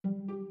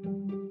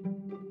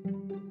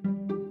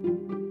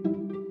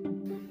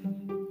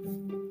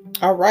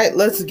All right,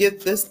 let's get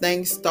this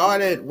thing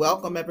started.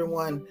 Welcome,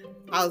 everyone.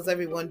 How's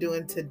everyone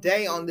doing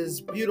today on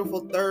this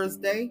beautiful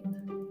Thursday?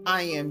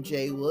 I am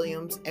Jay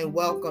Williams, and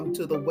welcome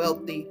to the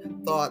Wealthy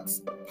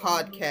Thoughts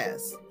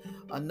Podcast.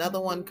 Another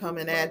one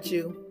coming at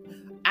you.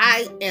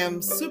 I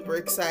am super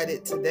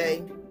excited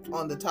today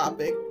on the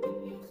topic.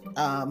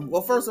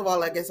 Well, first of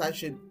all, I guess I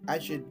should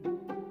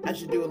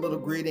do a little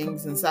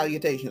greetings and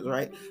salutations,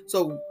 right?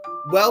 So,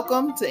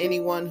 welcome to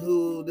anyone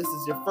who this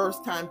is your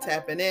first time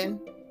tapping in.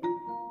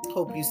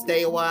 Hope you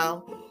stay a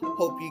while.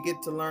 Hope you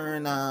get to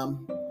learn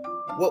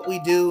what we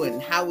do and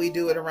how we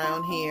do it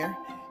around here.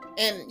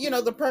 And,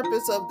 the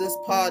purpose of this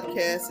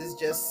podcast is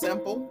just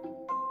simple.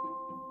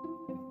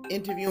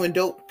 Interviewing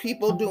dope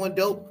people doing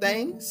dope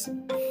things.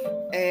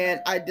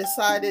 And I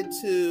decided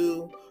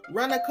to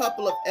run a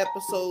couple of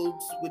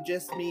episodes with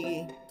just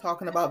me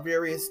talking about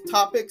various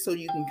topics so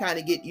you can kind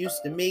of get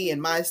used to me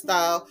and my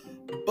style.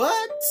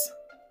 But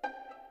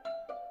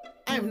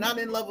I'm not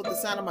in love with the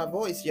sound of my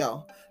voice,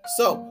 y'all.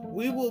 So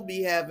we will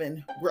be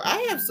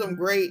I have some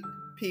great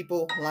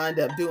people lined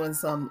up doing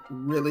some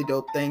really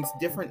dope things,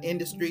 different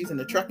industries in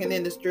the trucking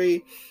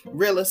industry,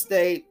 real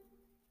estate,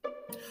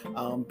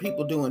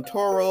 people doing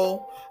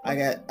Toro. I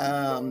got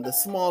the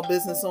small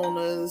business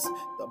owners,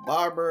 the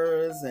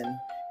barbers,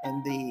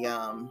 and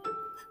the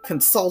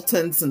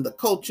consultants and the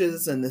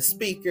coaches and the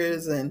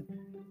speakers and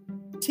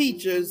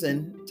teachers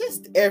and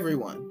just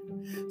everyone.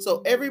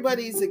 So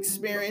everybody's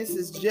experience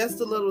is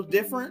just a little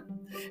different.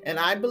 And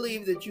I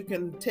believe that you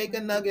can take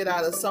a nugget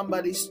out of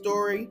somebody's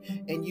story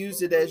and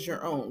use it as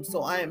your own.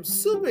 So I am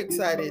super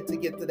excited to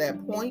get to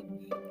that point,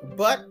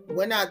 but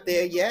we're not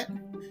there yet.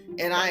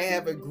 And I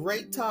have a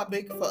great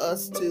topic for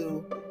us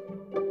to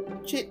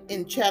chit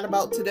and chat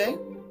about today.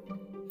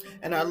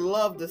 And I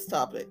love this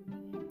topic,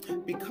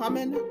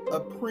 becoming a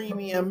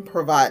premium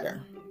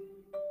provider.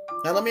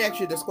 Now, let me ask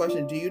you this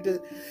question. Do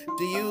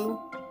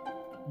you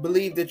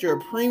believe that you're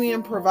a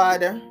premium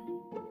provider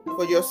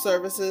for your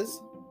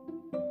services,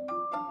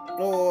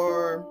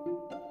 or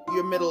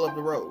you're middle of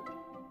the road,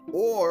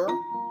 or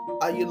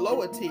are you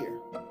lower tier?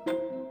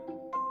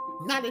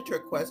 Not a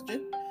trick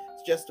question.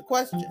 It's just a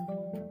question.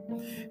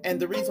 And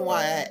the reason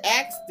why I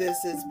ask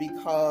this is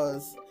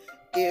because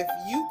if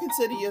you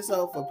consider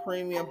yourself a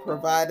premium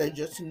provider,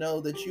 just know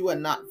that you are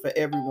not for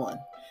everyone.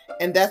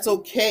 And that's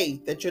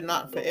okay that you're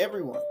not for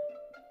everyone.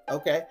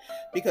 Okay?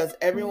 Because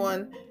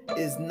everyone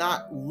is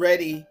not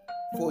ready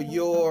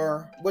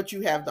for what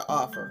you have to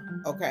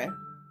offer. Okay?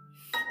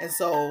 And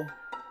so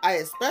I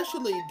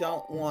especially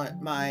don't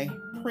want my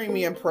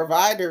premium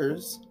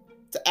providers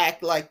to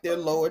act like they're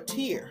lower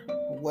tier.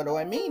 What do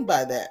I mean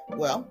by that?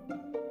 Well,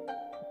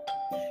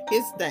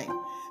 here's the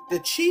thing. The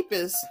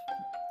cheapest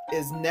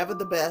is never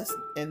the best,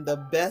 and the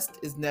best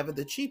is never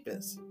the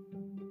cheapest.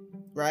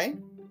 Right?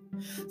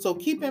 So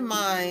keep in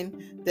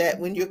mind that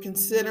when you're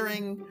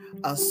considering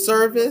a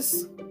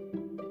service,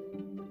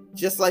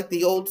 just like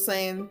the old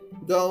saying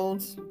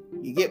goes,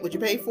 you get what you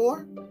pay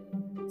for.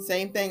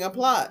 Same thing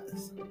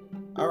applies.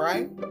 All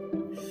right.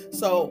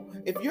 So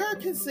if you're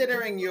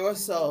considering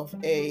yourself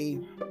a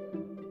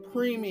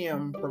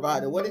premium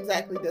provider, what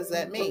exactly does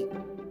that mean?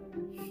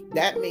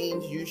 That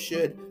means you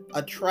should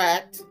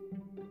attract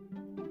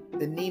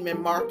the Neiman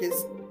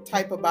Marcus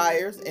type of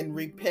buyers and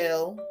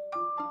repel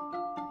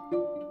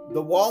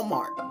the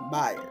Walmart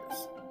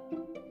buyers.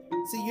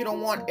 See, you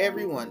don't want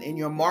everyone, and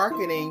your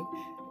marketing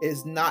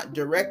is not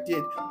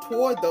directed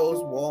toward those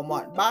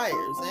Walmart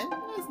buyers. And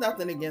there's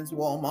nothing against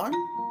Walmart.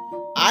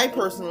 I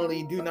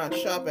personally do not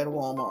shop at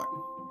Walmart.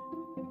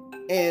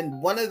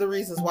 And one of the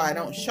reasons why I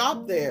don't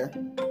shop there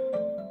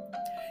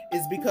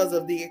is because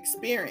of the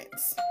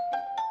experience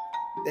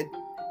that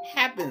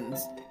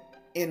happens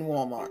in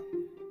Walmart,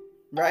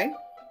 right?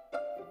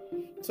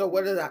 So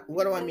what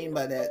do I mean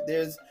by that?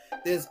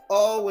 There's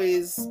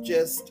always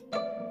just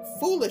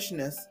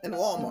foolishness in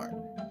Walmart.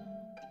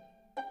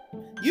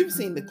 You've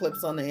seen the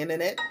clips on the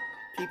internet,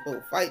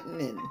 people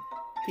fighting and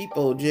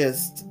people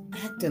just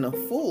acting a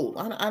fool.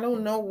 I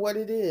don't know what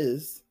it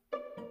is,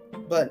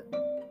 but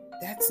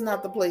that's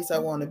not the place I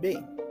want to be.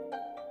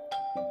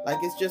 Like,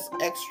 it's just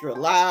extra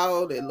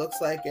loud. It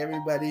looks like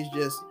everybody's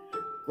just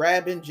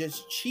grabbing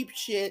just cheap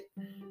shit.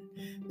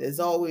 There's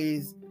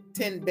always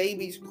 10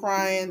 babies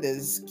crying.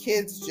 There's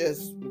kids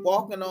just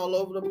walking all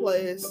over the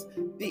place.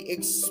 The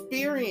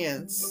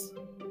experience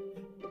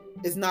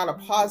is not a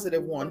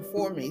positive one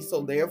for me.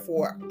 So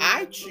therefore,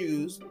 I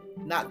choose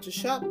not to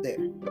shop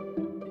there.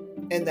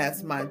 And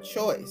that's my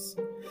choice.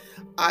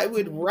 I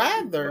would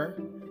rather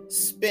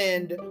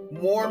spend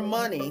more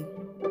money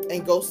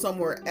and go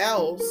somewhere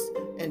else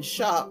and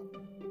shop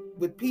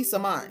with peace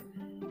of mind.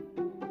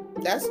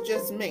 That's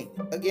just me,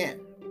 again.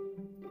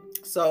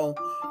 So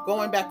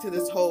going back to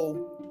this whole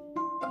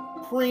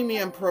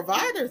premium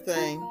provider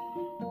thing,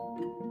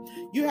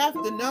 you have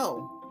to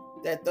know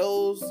that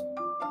those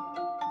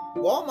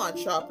Walmart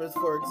shoppers,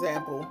 for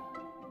example,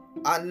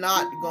 are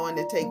not going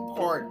to take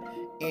part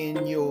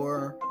in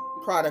your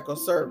product or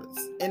service.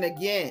 And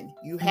again,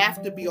 you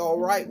have to be all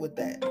right with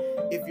that.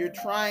 If you're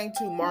trying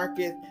to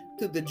market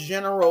to the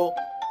general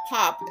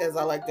pop, as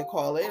I like to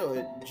call it,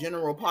 or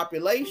general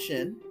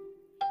population,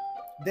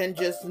 then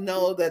just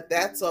know that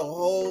that's a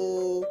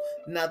whole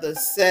nother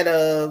set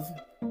of,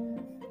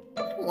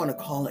 I don't want to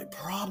call it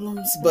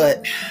problems,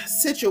 but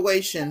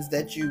situations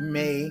that you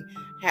may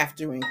have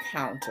to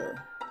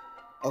encounter.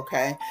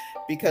 Okay?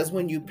 Because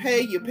when you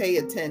pay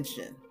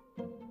attention.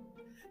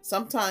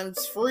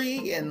 Sometimes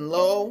free and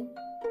low,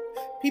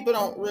 people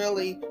don't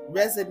really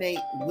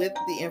resonate with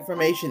the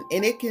information.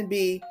 And it can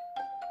be,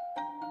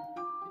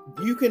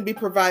 you can be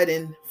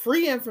providing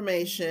free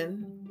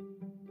information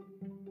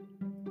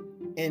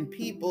and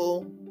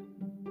people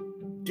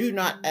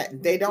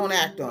they don't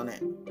act on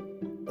it.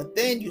 But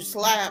then you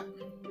slap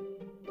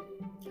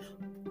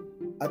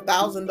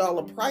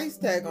 $1,000 price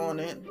tag on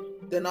it,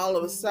 then all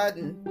of a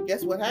sudden,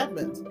 guess what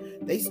happens?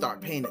 They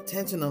start paying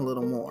attention a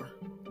little more.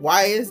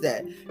 Why is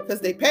that?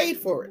 Because they paid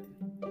for it.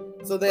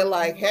 So they're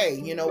like, hey,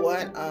 you know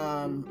what?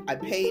 I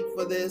paid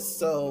for this,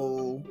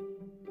 so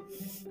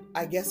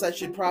I guess I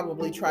should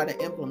probably try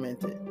to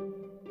implement it.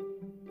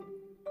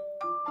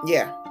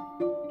 Yeah,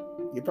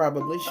 you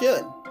probably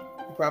should.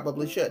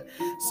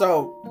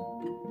 So,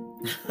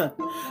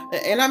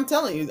 and I'm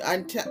telling you, I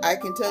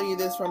can tell you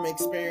this from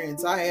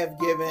experience. I have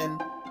given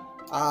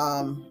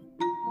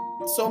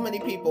so many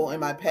people in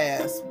my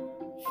past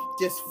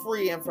just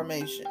free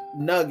information,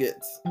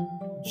 nuggets,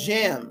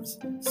 gems,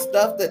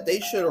 stuff that they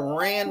should have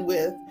ran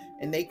with,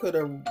 and they could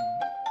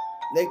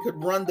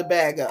run the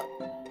bag up.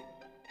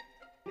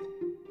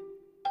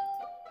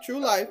 True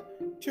life,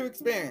 true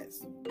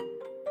experience.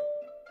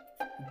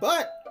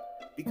 But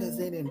because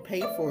they didn't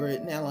pay for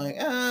it, now like,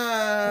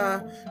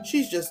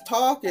 she's just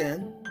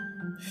talking.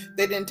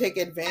 They didn't take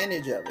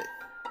advantage of it.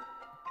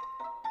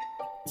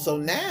 So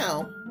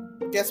now,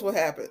 guess what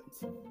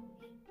happens?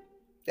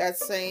 That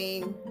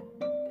same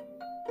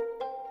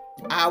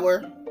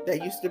hour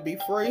that used to be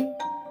free,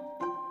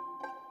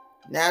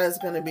 now it's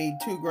going to be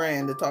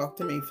 $2,000 to talk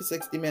to me for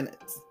 60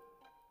 minutes.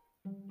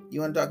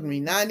 You want to talk to me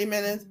 90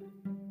 minutes?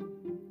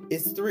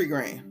 It's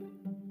 $3,000.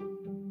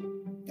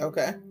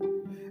 Okay.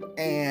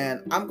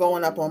 And I'm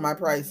going up on my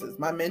prices.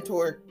 My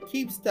mentor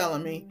keeps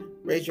telling me,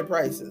 raise your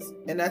prices.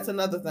 And that's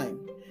another thing.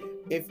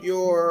 If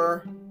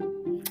you're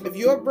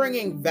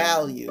bringing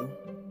value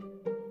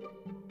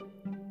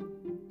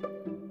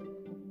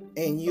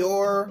and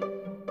you're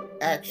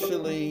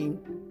actually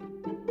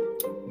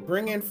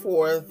bringing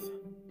forth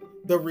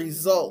the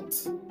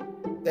result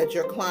that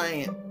your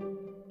client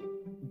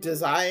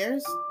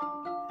desires,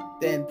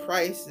 then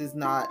price is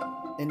not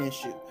an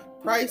issue.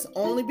 Price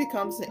only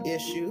becomes an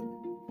issue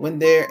when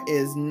there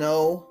is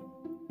no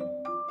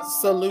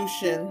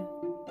solution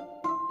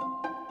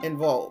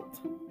involved.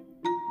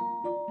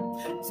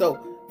 So,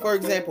 for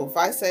example, if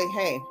I say,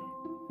 hey,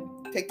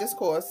 take this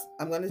course,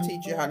 I'm going to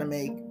teach you how to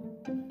make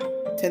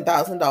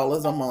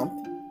 $10,000 a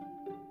month,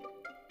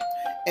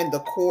 and the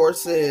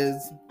course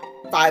is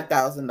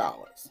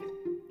 $5,000.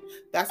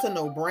 That's a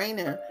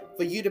no-brainer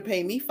for you to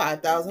pay me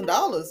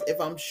 $5,000 if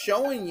I'm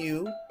showing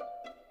you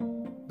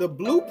the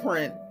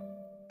blueprint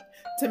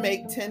to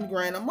make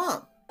 $10,000 a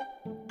month.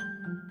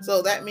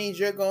 So that means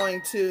you're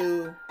going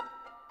to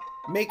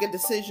make a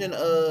decision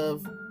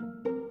of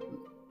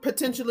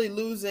potentially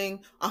losing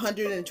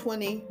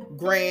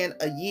 $120,000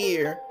 a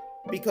year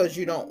because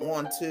you don't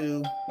want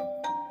to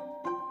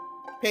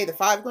pay the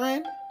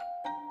 $5,000.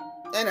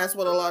 And that's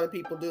what a lot of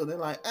people do. They're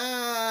like,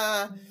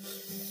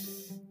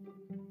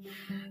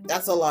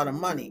 that's a lot of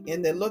money.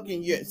 And they're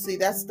looking, see,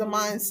 that's the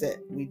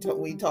mindset.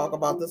 We talk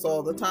about this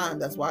all the time.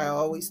 That's why I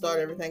always start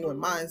everything with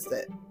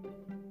mindset.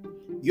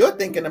 You're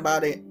thinking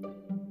about it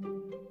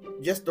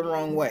just the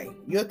wrong way.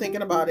 You're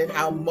thinking about it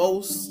how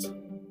most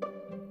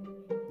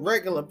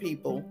regular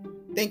people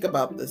think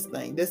about this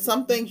thing. There's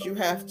some things you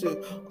have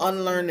to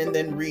unlearn and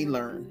then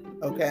relearn,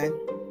 okay?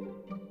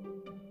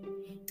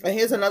 And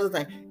here's another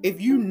thing. If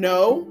you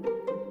know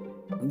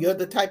you're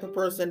the type of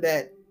person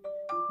that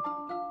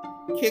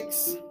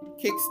kicks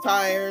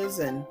tires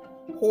and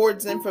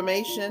hoards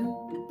information,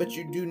 but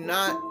you do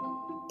not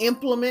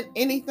implement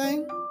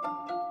anything,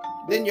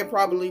 then you're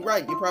probably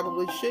right. You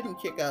probably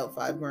shouldn't kick out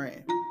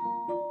 $5,000.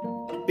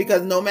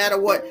 Because no matter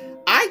what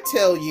I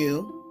tell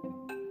you,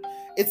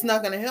 it's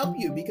not going to help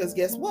you, because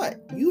guess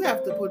what? You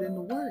have to put in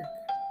the work.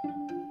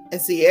 And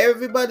see,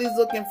 everybody's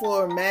looking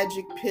for a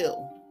magic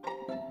pill,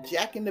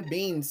 Jack and the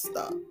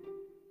Beanstalk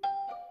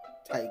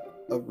type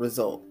of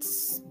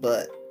results.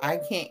 But I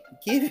can't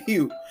give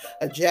you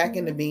a Jack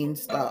and the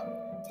Beanstalk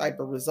type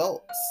of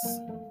results.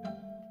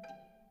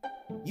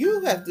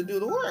 You have to do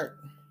the work.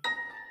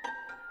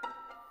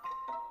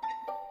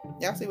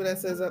 Y'all see what that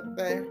says up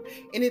there?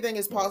 Anything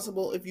is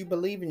possible if you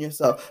believe in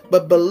yourself.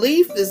 But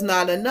belief is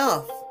not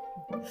enough.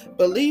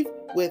 Belief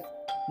with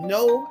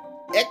no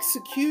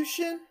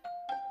execution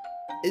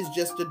is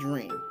just a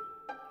dream.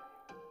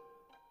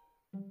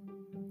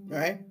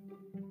 Right?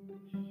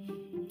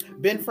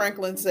 Ben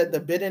Franklin said the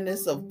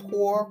bitterness of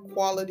poor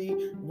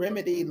quality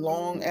remedy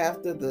long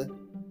after the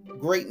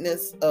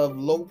greatness of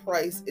low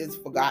price is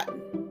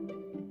forgotten.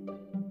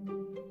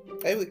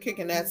 They were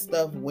kicking that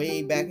stuff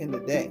way back in the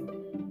day.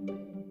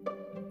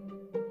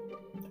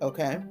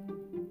 Okay.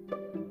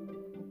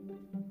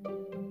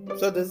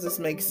 So does this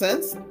make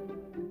sense?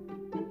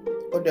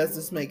 Or does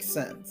this make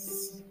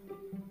sense?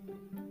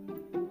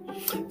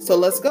 So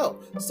let's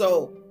go.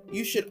 So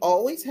you should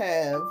always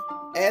have,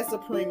 as a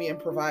premium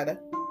provider,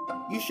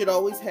 you should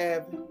always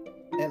have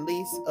at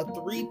least a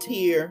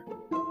 3-tier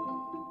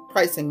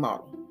pricing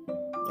model.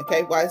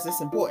 Okay, why is this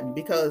important?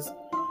 Because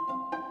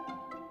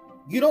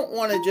you don't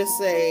want to just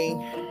say,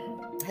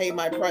 hey,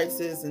 my price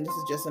is, and this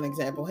is just an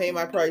example, hey,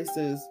 my price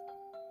is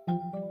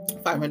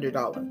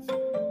 $500.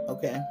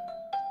 Okay,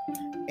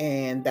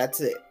 and that's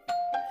it.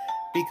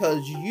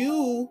 Because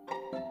you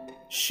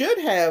should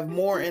have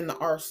more in the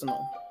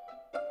arsenal.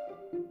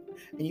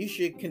 And you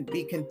should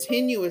be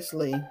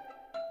continuously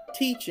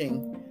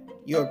teaching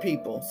your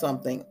people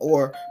something,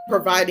 or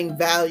providing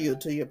value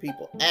to your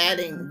people,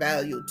 adding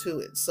value to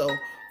it. So,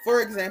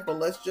 for example,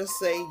 let's just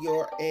say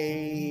you're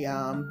a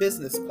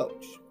business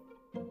coach.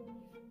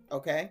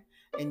 Okay.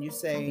 And you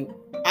say,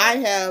 I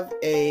have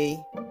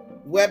a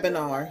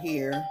webinar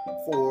here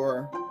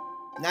for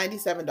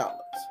 $97.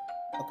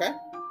 Okay.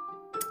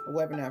 A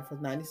webinar for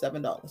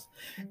 $97.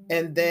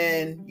 And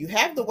then you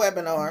have the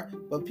webinar,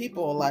 but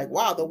people are like,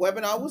 wow, the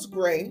webinar was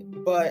great,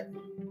 but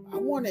I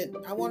want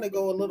to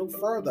go a little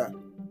further.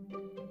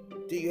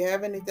 Do you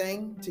have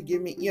anything to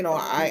give me?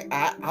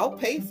 I'll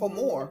pay for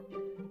more,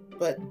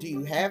 but do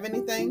you have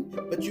anything?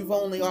 But you've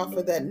only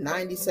offered that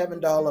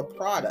 $97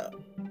 product.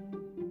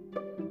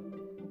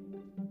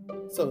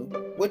 So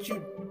what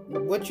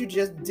you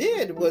just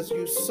did was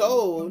you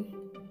sold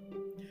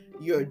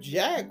your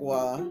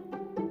Jaguar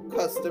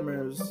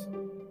customers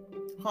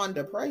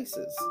Honda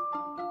prices.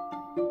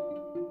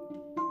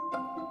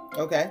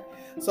 Okay,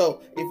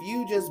 so if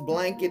you just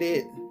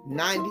blanketed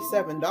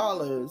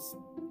 $97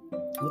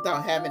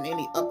 without having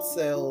any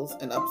upsells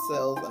and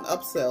upsells and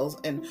upsells,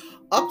 and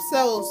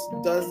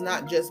upsells does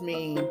not just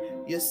mean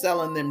you're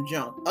selling them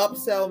junk.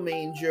 Upsell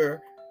means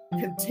you're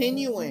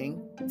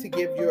continuing to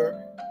give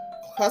your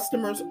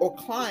customers or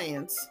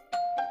clients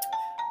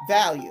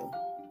value.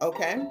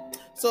 Okay,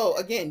 so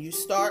again, you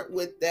start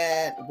with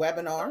that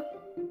webinar,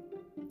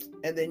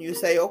 and then you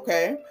say,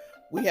 okay,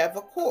 we have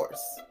a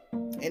course,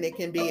 and it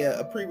can be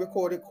a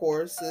pre-recorded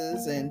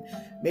courses, and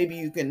maybe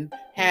you can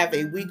have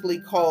a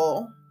weekly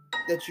call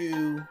that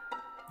you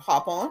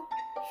hop on,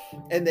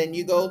 and then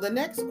you go the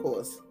next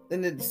course, the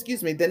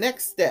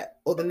next step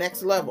or the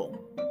next level.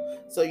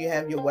 So you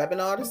have your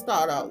webinar to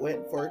start out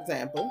with, for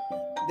example,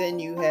 then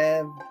you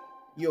have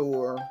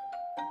your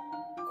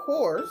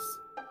course,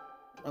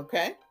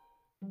 okay,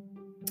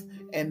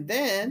 and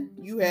then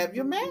you have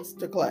your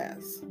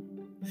masterclass.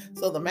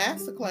 So the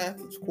masterclass,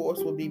 of course,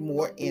 will be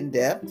more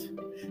in-depth.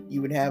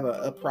 You would have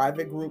a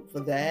private group for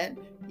that.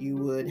 You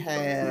would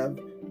have,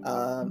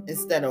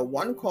 instead of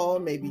one call,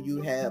 maybe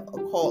you have a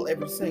call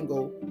every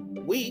single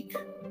week.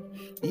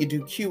 You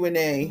do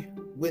Q&A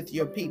with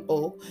your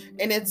people,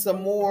 and it's a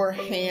more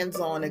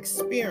hands-on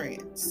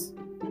experience.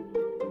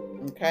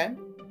 Okay?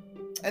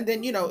 And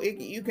then,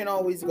 you can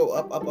always go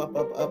up,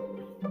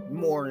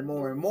 more and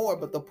more and more.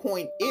 But the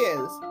point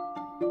is,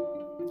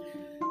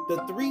 the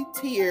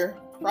 3-tier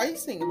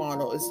pricing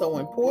model is so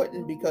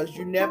important, because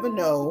you never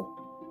know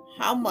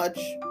how much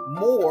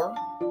more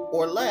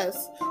or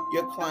less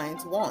your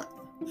clients want.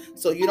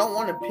 So you don't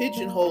want to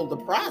pigeonhole the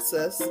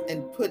process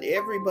and put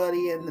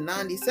everybody in the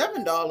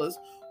 $97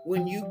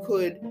 when you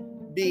could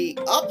be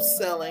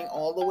upselling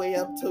all the way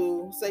up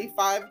to, say,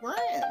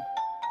 $5,000.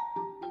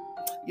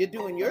 You're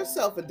doing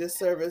yourself a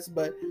disservice,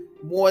 but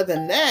more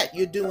than that,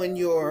 you're doing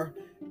your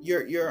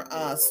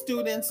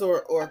students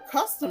or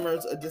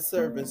customers a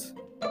disservice.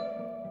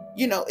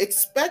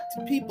 Expect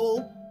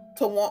people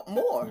to want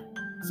more.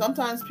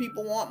 Sometimes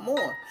people want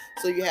more,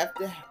 so you have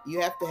to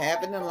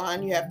have it in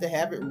line. You have to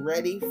have it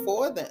ready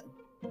for them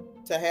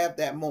to have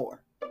that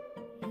more.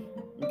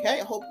 Okay,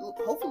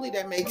 hopefully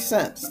that makes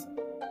sense.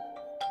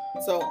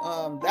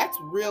 So that's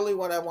really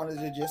what I wanted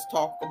to just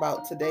talk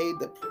about today: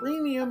 the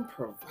premium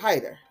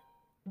provider.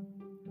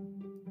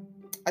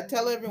 I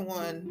tell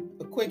everyone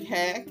a quick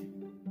hack.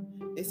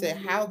 They say,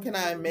 how can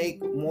I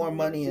make more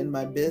money in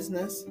my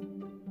business?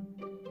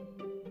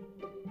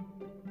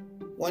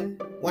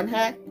 One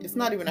hack, it's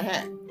not even a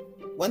hack.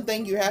 One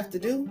thing you have to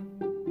do,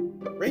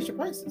 raise your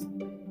prices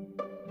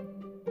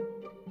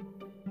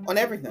on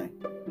everything.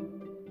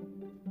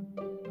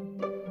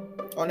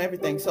 On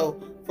everything. So,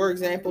 for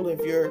example, if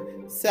you're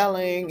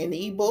selling an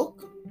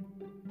ebook,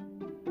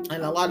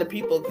 and a lot of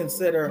people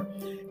consider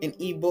an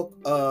ebook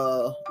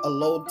a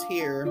low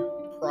tier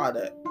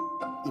product.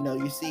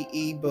 You see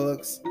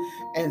ebooks,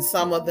 and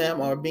some of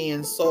them are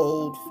being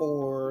sold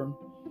for,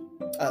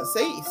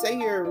 say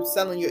you're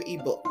selling your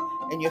ebook,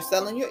 and you're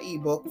selling your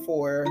ebook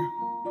for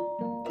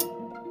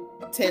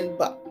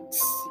 $10.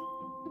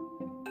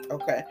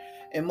 Okay.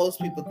 And most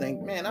people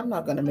think, man, I'm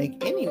not going to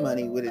make any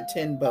money with a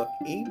 $10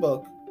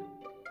 ebook.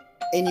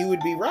 And you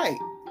would be right.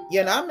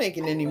 You're not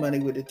making any money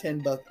with a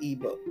 $10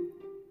 ebook.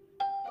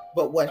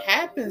 But what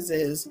happens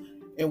is,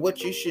 and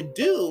what you should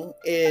do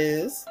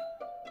is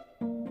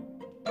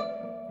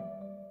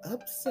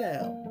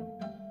upsell.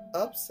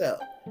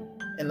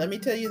 And let me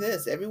tell you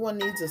this, everyone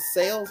needs a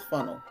sales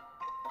funnel.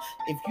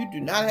 If you do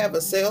not have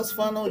a sales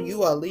funnel,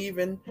 you are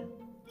leaving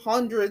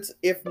hundreds,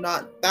 if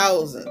not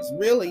thousands,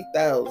 really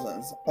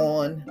thousands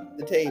on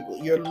the table.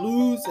 You're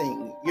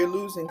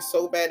losing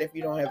so bad if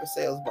you don't have a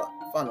sales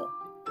funnel.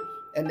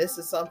 And this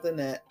is something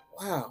that,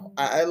 wow,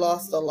 I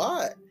lost a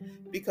lot,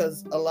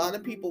 because a lot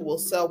of people will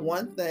sell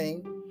one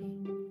thing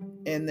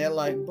and they're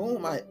like,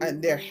 boom,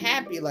 they're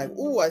happy, like,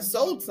 oh, I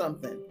sold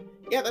something.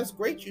 Yeah, that's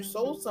great, you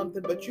sold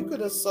something, but you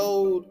could have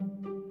sold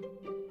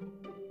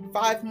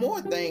 5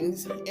 more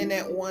things in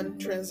that one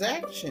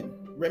transaction.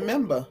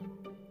 Remember,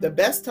 the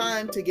best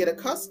time to get a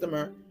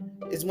customer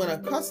is when a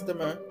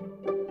customer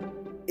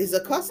is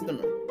a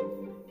customer.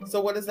 So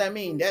what does that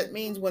mean? That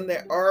means when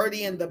they're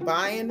already in the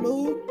buying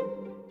mood,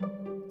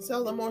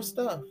 sell them more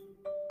stuff.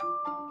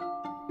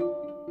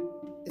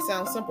 It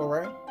sounds simple,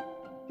 right?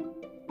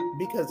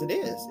 Because it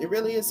is. It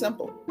really is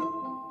simple.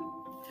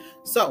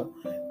 So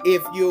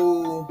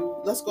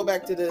let's go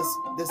back to this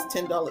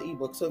 $10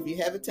 ebook. So if you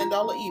have a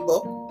 $10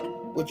 ebook,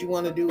 what you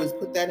want to do is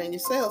put that in your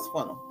sales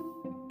funnel.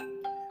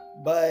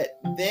 But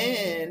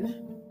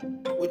then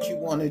what you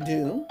want to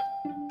do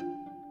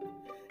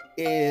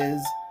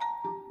is,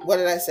 what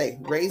did I say?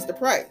 Raise the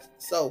price.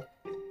 So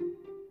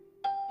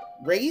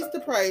raise the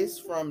price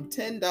from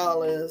 $10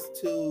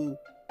 to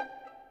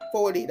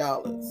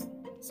 $40.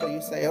 So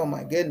you say, oh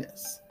my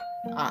goodness,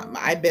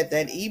 I bet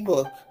that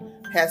ebook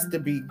has to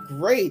be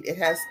great. It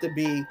has to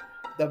be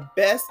the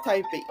best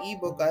type of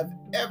ebook I've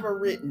ever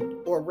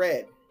written or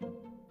read.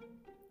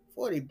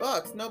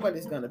 $40,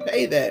 nobody's going to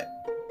pay that.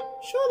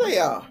 Sure they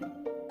are.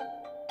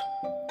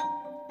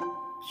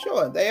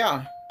 Sure they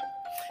are.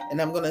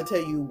 And I'm going to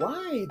tell you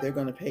why they're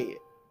going to pay it.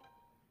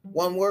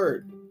 One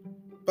word: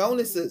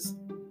 bonuses.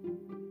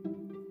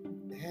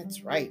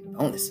 That's right,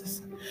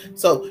 bonuses.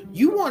 So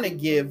you want to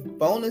give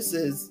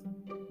bonuses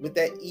with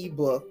that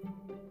ebook.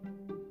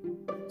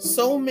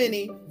 So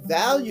many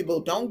valuable,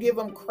 don't give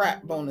them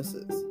crap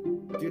bonuses.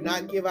 Do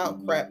not give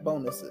out crap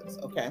bonuses,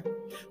 okay?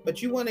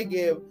 But you want to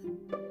give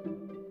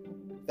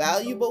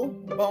valuable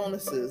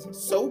bonuses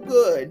so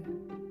good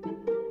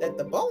that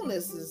the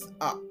bonuses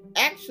are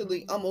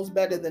actually almost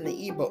better than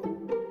the ebook.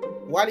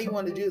 Why do you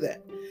want to do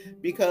that?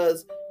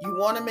 Because you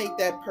want to make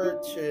that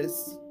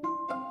purchase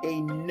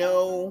you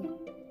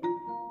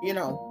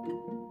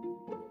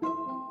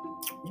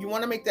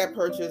want to make that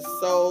purchase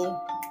so,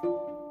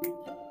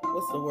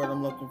 what's the word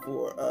I'm looking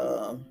for?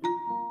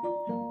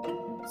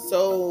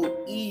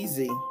 So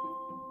easy.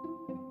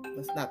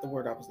 That's not the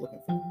word I was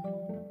looking for.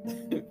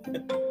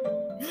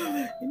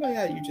 You know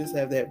how you just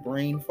have that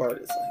brain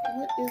fart? It's like,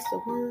 what is the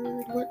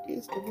word? What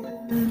is the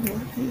word?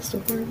 What is the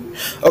word?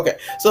 Okay,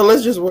 so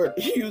let's just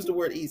use the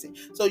word easy.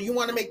 So you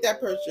want to make that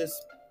purchase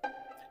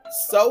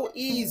so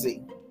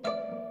easy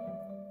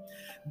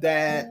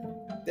that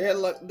they're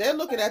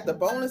looking at the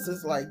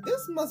bonuses like,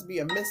 this must be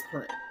a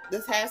misprint.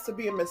 This has to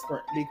be a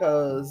misprint,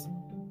 because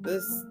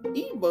this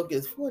ebook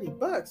is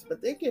 $40,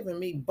 but they're giving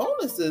me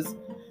bonuses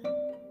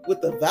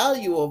with the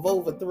value of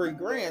over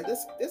 $3,000.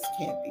 This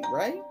can't be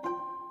right.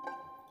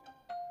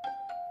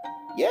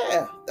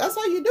 Yeah, that's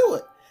how you do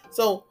it.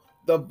 So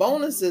the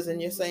bonuses, and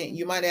you're saying,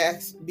 you might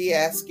be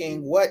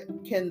asking, what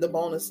can the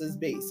bonuses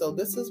be? So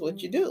this is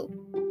what you do.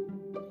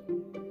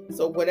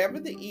 So whatever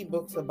the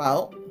ebook's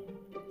about,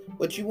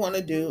 what you want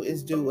to do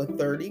is do a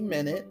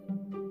 30-minute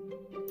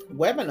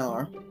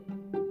webinar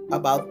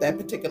about that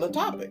particular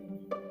topic.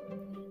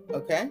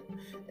 Okay?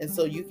 And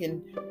so you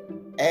can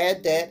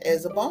add that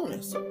as a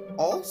bonus.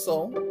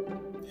 Also,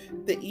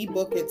 the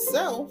ebook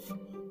itself,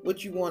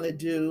 what you want to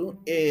do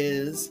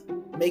is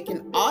make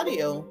an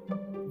audio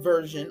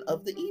version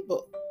of the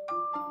ebook,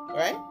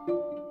 right?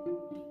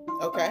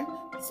 Okay,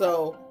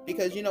 so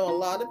because a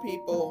lot of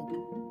people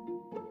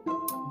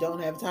don't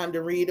have time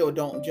to read, or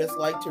don't just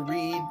like to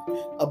read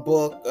a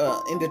book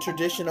in the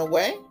traditional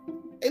way,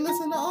 they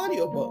listen to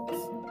audiobooks.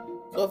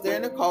 So if they're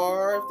in a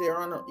car, if they're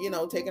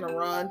on taking a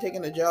run,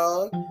 taking a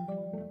jog,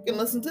 you can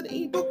listen to the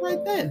ebook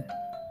right then.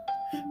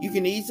 You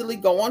can easily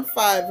go on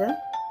Fiverr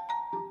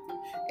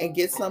and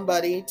get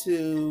somebody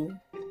to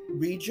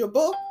read your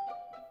book.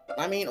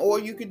 Or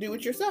you could do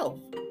it yourself.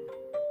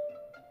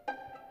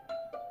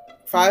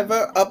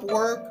 Fiverr,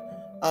 Upwork,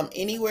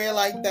 anywhere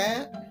like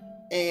that,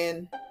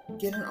 and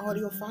get an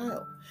audio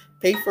file.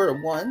 Pay for it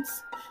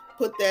once.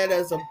 Put that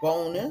as a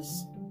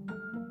bonus.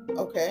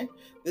 Okay.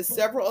 There's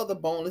several other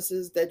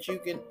bonuses that you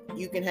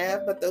can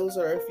have, but those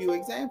are a few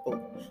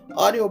examples.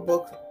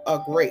 Audiobooks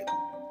are great.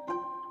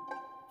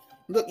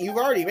 Look, you've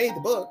already made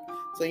the book,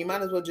 so you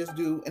might as well just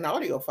do an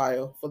audio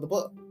file for the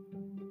book.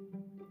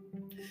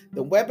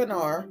 The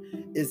webinar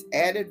is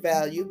added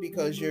value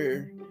because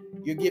you're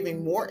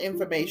giving more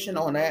information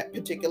on that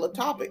particular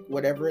topic,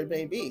 whatever it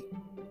may be.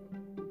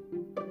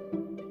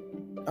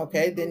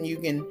 Okay, then you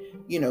can,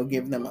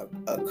 give them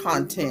a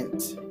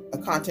content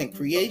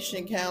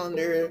creation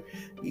calendar.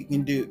 You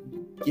can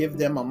give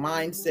them a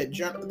mindset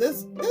journal.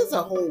 There's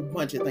a whole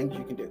bunch of things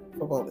you can do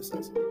for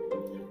bonuses.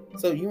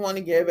 So you want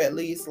to give at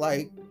least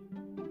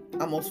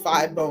almost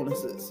 5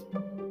 bonuses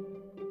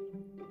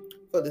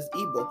for this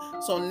ebook.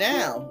 So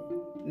now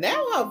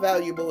Now, how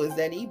valuable is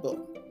that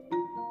ebook?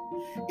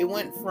 It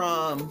went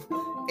from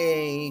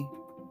a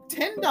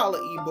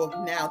 $10 ebook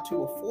now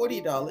to a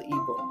 $40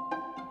 ebook.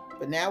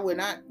 But now we're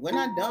not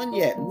done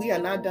yet. We are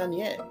not done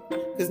yet,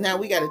 because now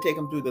we got to take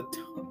them through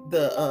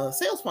the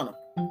sales funnel,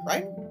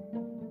 right?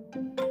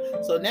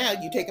 So now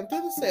you take them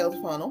through the sales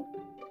funnel,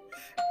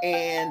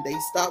 and they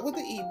start with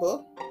the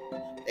ebook.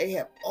 They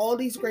have all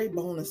these great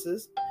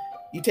bonuses.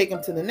 You take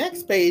them to the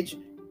next page.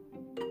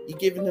 You're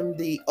giving them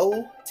the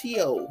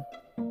OTO.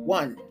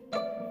 One.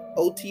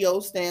 OTO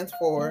stands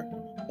for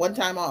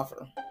one-time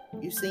offer.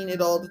 You've seen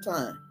it all the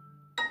time.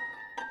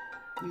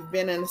 You've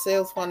been in the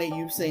sales funnel.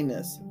 You've seen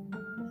this.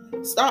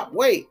 Stop.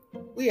 Wait.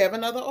 We have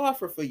another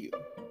offer for you.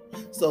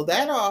 So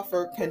that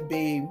offer can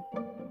be,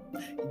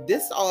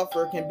 this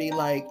offer can be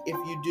like if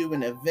you do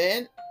an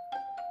event.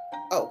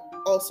 Oh,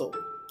 also,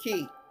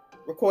 key,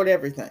 record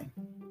everything.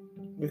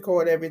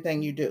 Record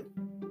everything you do.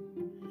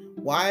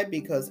 Why?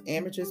 Because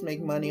amateurs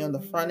make money on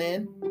the front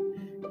end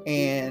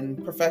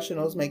and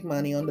professionals make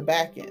money on the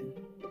back end.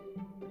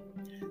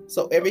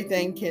 So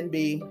everything can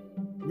be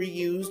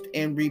reused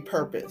and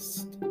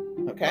repurposed.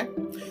 Okay?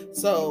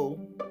 So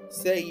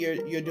say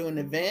you're doing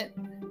an event,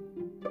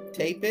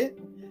 tape it.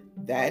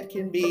 That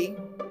can be,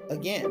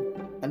 again,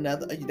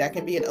 that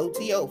can be an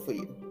OTO for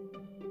you.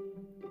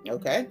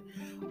 Okay?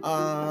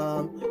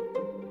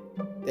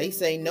 They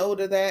say no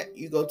to that.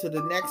 You go to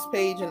the next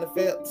page in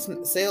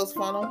the sales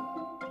funnel.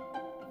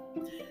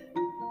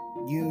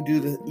 You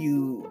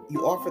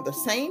offer the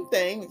same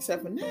thing,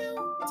 except for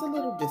now it's a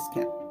little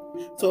discount.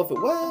 So if it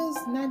was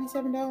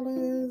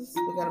 $97,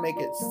 we're gonna make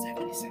it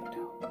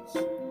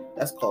 $77.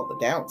 That's called the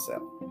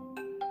downsell.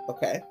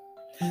 Okay.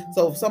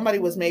 So if somebody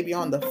was maybe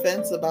on the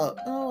fence about,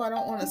 oh, I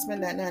don't want to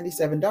spend that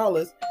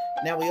 $97,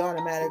 now we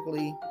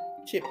automatically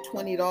chip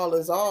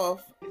 $20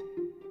 off.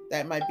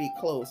 That might be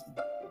closing.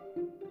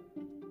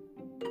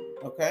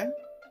 Okay.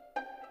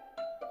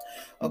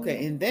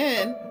 Okay, and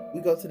then we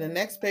go to the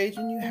next page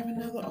and you have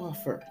another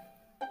offer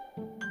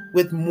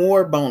with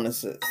more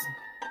bonuses.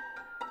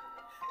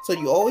 So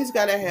you always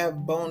got to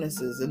have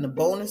bonuses, and the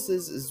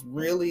bonuses is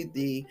really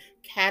the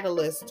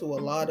catalyst to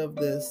a lot of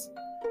this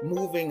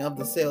moving of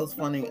the sales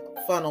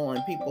funnel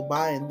and people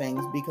buying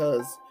things,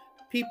 because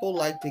people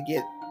like to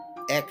get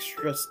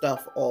extra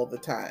stuff all the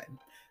time.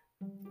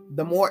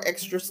 The more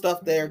extra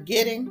stuff they're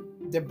getting,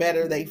 the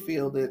better they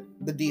feel that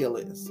the deal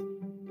is.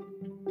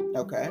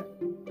 Okay.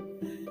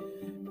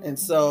 And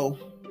so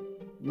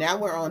now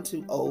we're on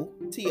to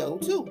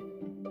OTO2.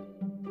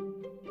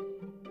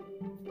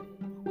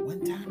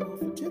 One-time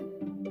offer 2.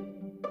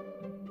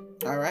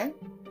 All right.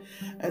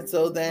 And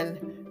so then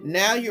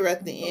now you're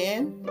at the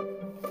end,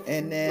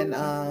 and then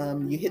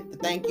you hit the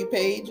thank you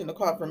page and the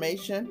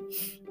confirmation.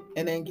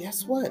 And then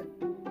guess what?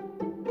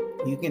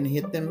 You can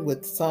hit them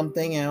with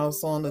something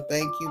else on the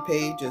thank you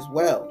page as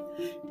well.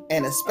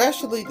 And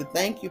especially the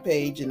thank you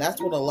page. And that's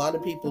what a lot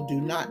of people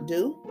do not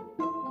do,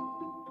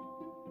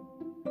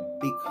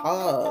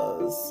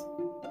 because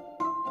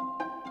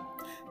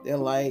they're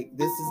like,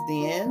 this is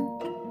the end,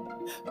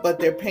 but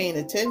they're paying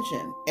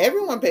attention.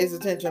 Everyone pays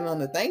attention on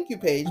the thank you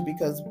page,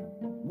 because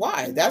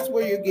why? That's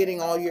where you're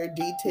getting all your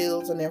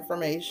details and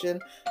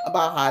information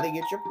about how to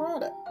get your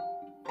product.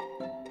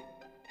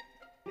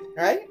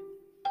 Right?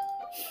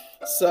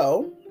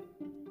 So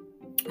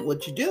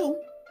what you do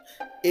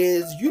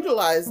is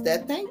utilize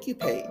that thank you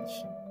page.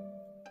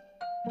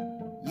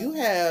 You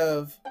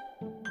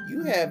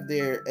have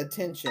their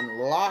attention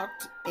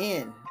locked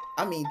in.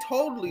 I mean,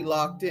 totally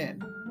locked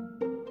in.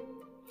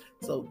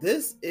 So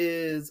this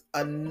is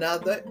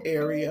another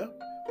area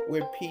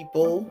where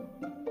people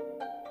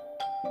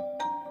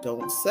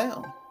don't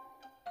sell.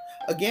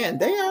 Again,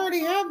 they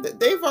already have that.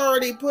 They've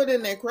already put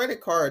in their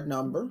credit card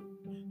number,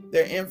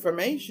 their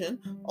information.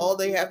 All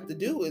they have to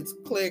do is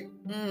click,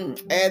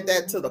 add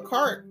that to the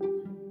cart.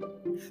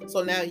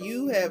 So now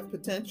you have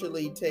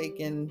potentially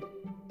taken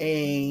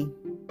a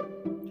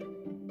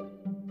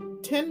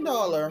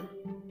 $10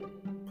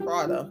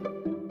 product,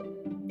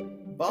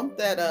 bump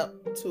that up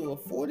to a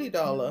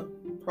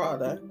 $40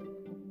 product,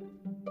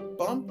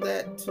 bump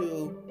that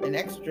to an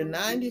extra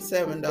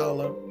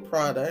 $97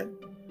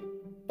 product,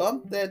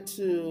 bump that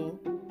to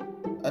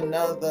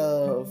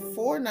another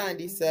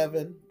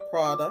 $497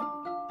 product.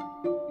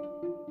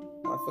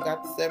 I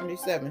forgot the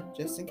 77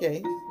 just in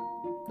case,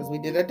 because we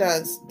did a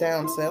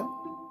down sell.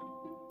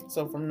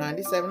 So from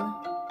 97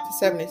 to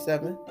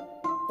 77,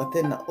 but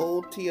then the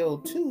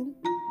OTO2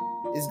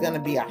 is going to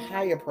be a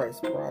higher price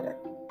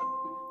product.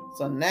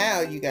 So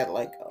now you got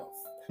like a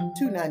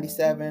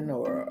 $297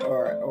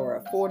 or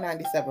a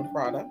 $497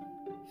 product.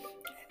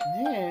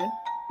 And then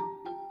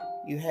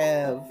you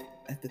have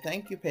at the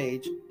thank you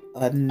page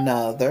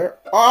another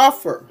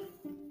offer.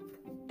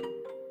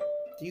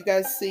 Do you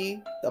guys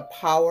see the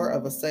power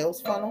of a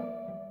sales funnel?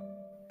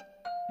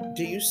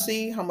 Do you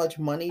see how much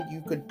money you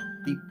could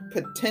be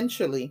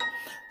potentially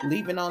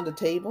leaving on the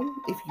table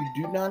if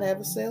you do not have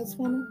a sales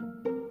funnel?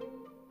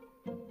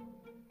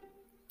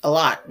 A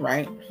lot,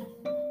 right?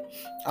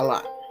 A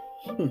lot.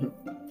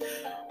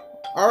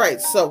 All right,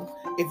 so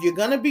If you're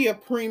going to be a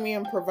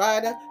premium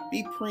provider,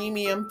 be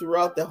premium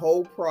throughout the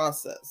whole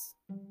process.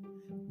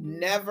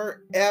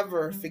 Never,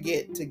 ever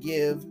forget to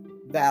give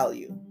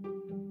value.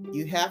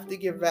 You have to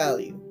give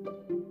value.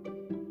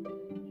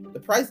 The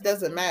price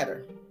doesn't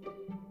matter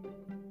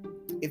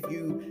if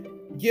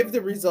you give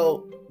the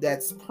result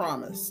that's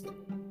promised.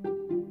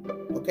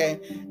 Okay?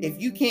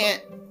 If you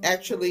can't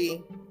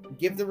actually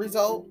give the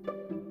result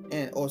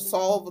or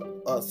solve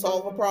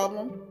a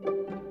problem,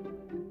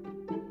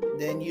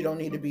 then you don't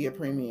need to be a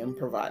premium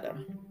provider.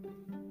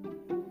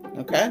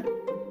 Okay?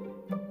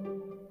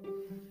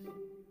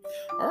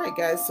 All right,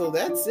 guys, so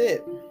that's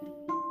it.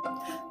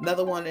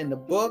 Another one in the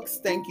books.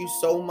 Thank you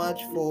so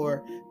much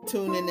for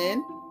tuning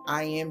in.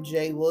 I am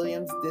Jay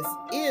Williams. This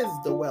is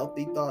the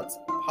Wealthy Thoughts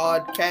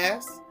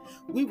Podcast.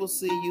 We will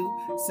see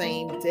you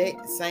same day,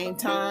 same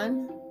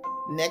time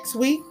next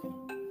week.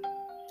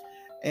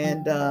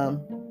 And I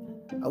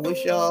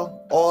wish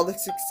y'all all the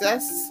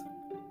success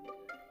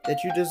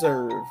that you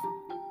deserve.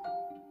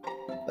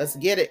 Let's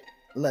get it.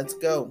 Let's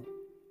go.